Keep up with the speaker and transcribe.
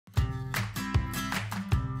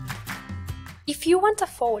If you want a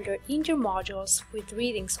folder in your modules with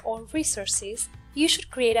readings or resources, you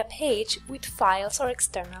should create a page with files or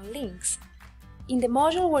external links. In the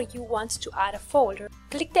module where you want to add a folder,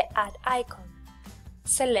 click the Add icon.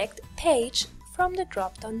 Select Page from the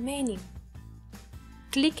drop-down menu.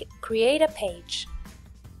 Click Create a page.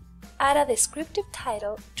 Add a descriptive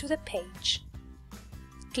title to the page.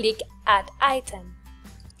 Click Add item.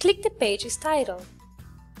 Click the page's title.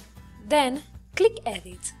 Then click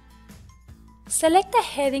Edit. Select a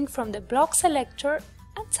heading from the block selector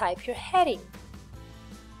and type your heading.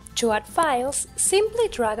 To add files, simply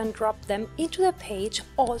drag and drop them into the page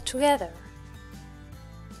all together.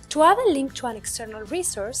 To add a link to an external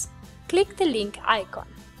resource, click the link icon.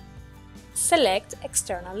 Select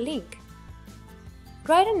External Link.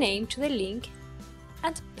 Write a name to the link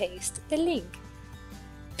and paste the link.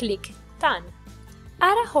 Click Done.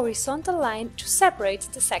 Add a horizontal line to separate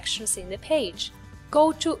the sections in the page.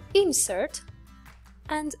 Go to Insert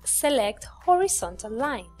and select Horizontal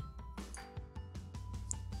Line.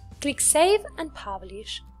 Click Save and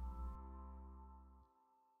Publish.